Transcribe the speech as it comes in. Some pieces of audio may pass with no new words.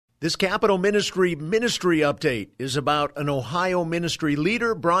This Capital Ministry update is about an Ohio ministry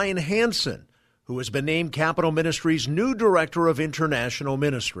leader, Brian Hanson, who has been named Capital Ministry's new Director of International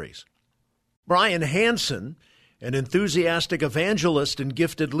Ministries. Brian Hanson, an enthusiastic evangelist and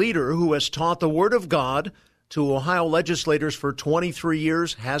gifted leader who has taught the Word of God to Ohio legislators for 23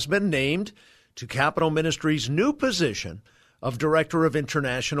 years, has been named to Capital Ministry's new position of Director of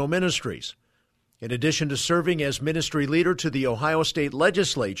International Ministries. In addition to serving as ministry leader to the Ohio State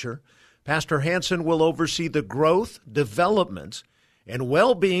Legislature, Pastor Hanson will oversee the growth, development, and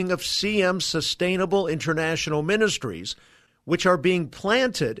well-being of CM Sustainable International Ministries, which are being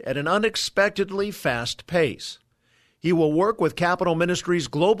planted at an unexpectedly fast pace. He will work with Capital Ministries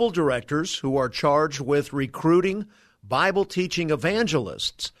global directors who are charged with recruiting Bible-teaching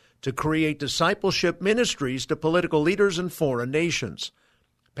evangelists to create discipleship ministries to political leaders in foreign nations.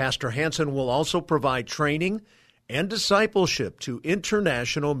 Pastor Hanson will also provide training and discipleship to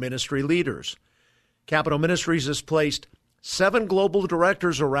international ministry leaders. Capital Ministries has placed 7 global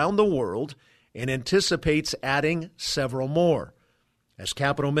directors around the world and anticipates adding several more. As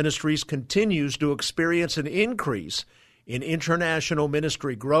Capital Ministries continues to experience an increase in international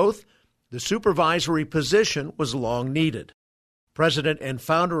ministry growth, the supervisory position was long needed. President and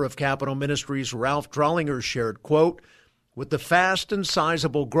founder of Capital Ministries, Ralph Drollinger, shared, quote, "With the fast and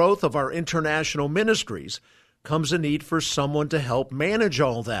sizable growth of our international ministries comes a need for someone to help manage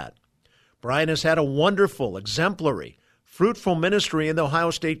all that. Brian has had a wonderful, exemplary, fruitful ministry in the Ohio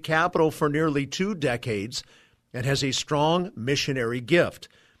State Capitol for nearly 2 decades and has a strong missionary gift.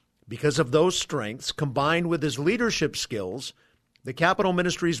 Because of those strengths, combined with his leadership skills, the Capital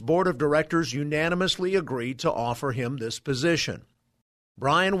Ministries Board of Directors unanimously agreed to offer him this position.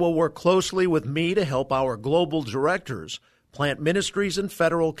 Brian will work closely with me to help our global directors plant ministries in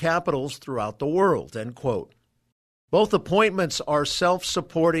federal capitals throughout the world," end quote. Both appointments are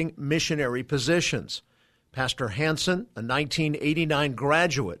self-supporting missionary positions. Pastor Hanson, a 1989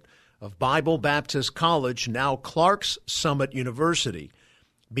 graduate of Bible Baptist College, now Clark's Summit University,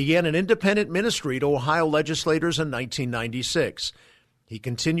 began an independent ministry to Ohio legislators in 1996. He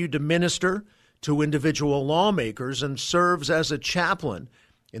continued to minister to individual lawmakers and serves as a chaplain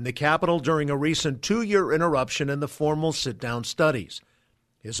in the Capitol during a recent 2-year interruption in the formal sit-down studies.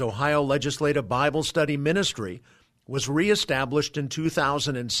 His Ohio Legislative Bible Study Ministry was reestablished in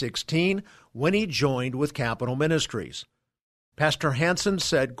 2016 when he joined with Capital Ministries. Pastor Hanson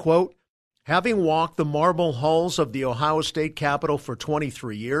said, quote, "Having walked the marble halls of the Ohio State Capitol for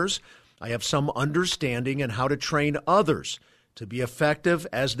 23 years, I have some understanding in how to train others to be effective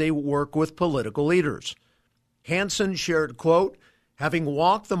as they work with political leaders." Hanson shared, quote, "Having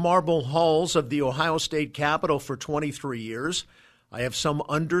walked the marble halls of the Ohio State Capitol for 23 years, I have some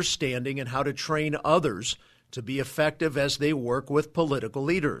understanding in how to train others to be effective as they work with political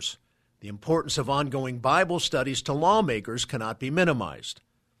leaders. The importance of ongoing Bible studies to lawmakers cannot be minimized.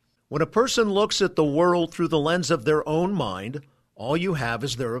 When a person looks at the world through the lens of their own mind, all you have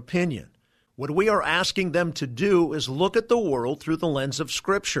is their opinion. What we are asking them to do is look at the world through the lens of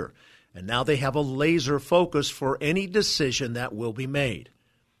Scripture, and now they have a laser focus for any decision that will be made.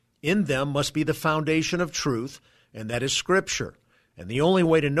 In them must be the foundation of truth, and that is Scripture. And the only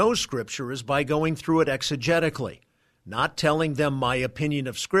way to know Scripture is by going through it exegetically, not telling them my opinion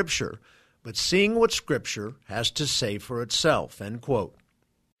of Scripture, but seeing what Scripture has to say for itself," end quote.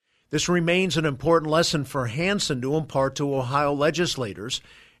 This remains an important lesson for Hanson to impart to Ohio legislators,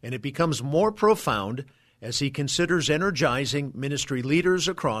 and it becomes more profound as he considers energizing ministry leaders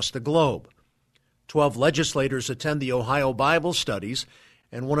across the globe. 12 legislators attend the Ohio Bible studies,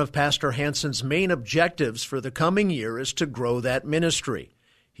 and one of Pastor Hanson's main objectives for the coming year is to grow that ministry.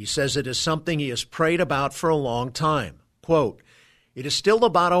 He says it is something he has prayed about for a long time. Quote, "It is still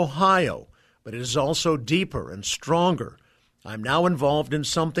about Ohio, but it is also deeper and stronger. I'm now involved in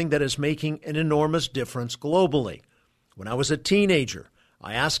something that is making an enormous difference globally. When I was a teenager,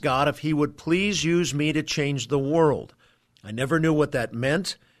 I asked God if he would please use me to change the world. I never knew what that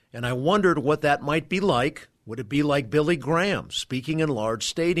meant, and I wondered what that might be like. Would it be like Billy Graham speaking in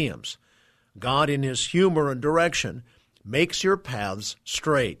large stadiums? God, in his humor and direction, makes your paths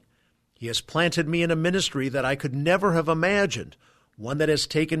straight. He has planted me in a ministry that I could never have imagined, one that has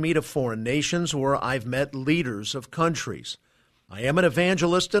taken me to foreign nations where I've met leaders of countries. I am an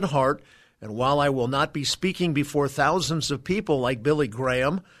evangelist at heart, and while I will not be speaking before thousands of people like Billy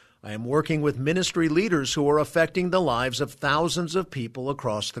Graham, I am working with ministry leaders who are affecting the lives of thousands of people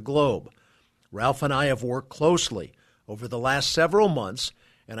across the globe. Ralph and I have worked closely over the last several months,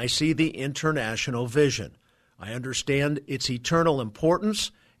 and I see the international vision. I understand its eternal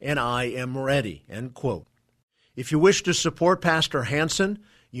importance, and I am ready," end quote. If you wish to support Pastor Hanson,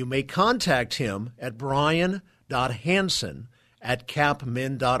 you may contact him at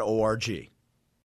brian.hanson@capmin.org.